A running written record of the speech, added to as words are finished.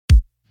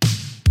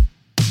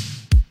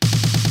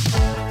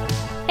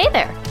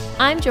there,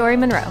 I'm Jory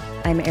Monroe.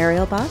 I'm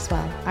Ariel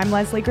Boswell. I'm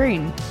Leslie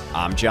Green.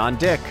 I'm John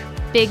Dick.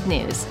 Big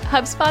news.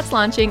 HubSpot's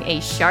launching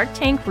a Shark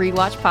Tank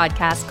rewatch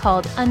podcast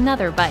called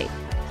Another Bite.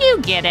 You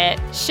get it.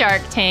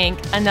 Shark Tank,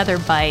 Another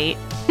Bite.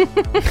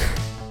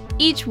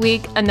 Each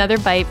week, Another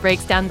Bite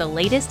breaks down the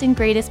latest and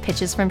greatest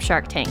pitches from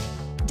Shark Tank,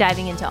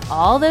 diving into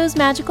all those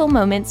magical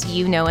moments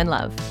you know and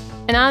love.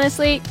 And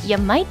honestly, you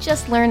might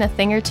just learn a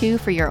thing or two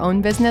for your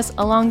own business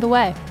along the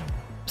way.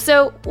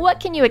 So what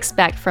can you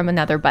expect from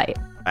Another Bite?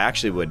 I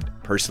actually would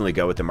personally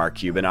go with the Mark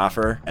Cuban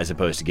offer as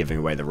opposed to giving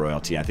away the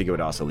royalty. I think it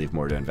would also leave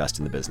more to invest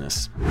in the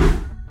business.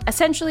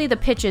 Essentially, the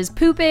pitch is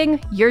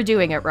pooping, you're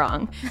doing it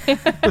wrong.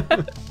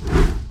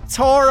 It's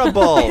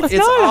horrible. It's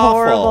not awful.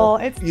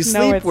 horrible. You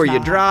sleep where you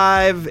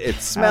drive. It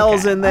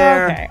smells in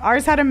there. Okay.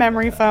 Ours had a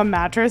memory foam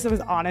mattress. It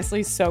was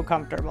honestly so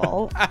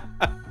comfortable.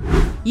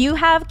 You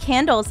have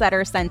candles that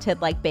are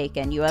scented like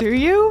bacon. You have. Do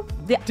you?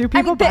 Do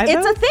people buy It's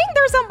those? a thing.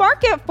 There's a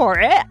market for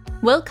it.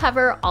 We'll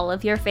cover all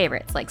of your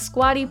favorites like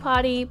Squatty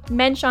Potty,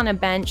 Mensch on a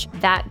Bench,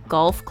 that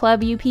golf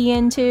club you pee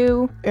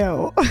into,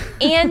 Ew.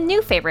 and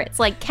new favorites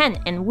like Kent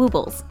and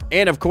Woobles.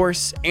 And of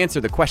course, answer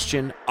the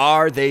question,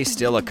 are they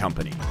still a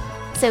company?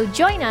 So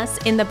join us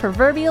in the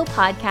proverbial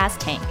podcast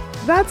tank.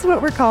 That's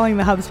what we're calling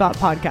the HubSpot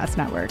Podcast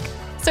Network.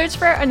 Search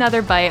for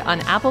Another Bite on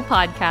Apple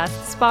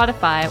Podcasts,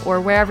 Spotify,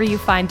 or wherever you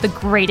find the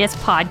greatest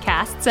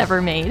podcasts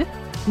ever made.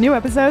 New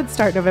episodes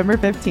start November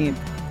 15th.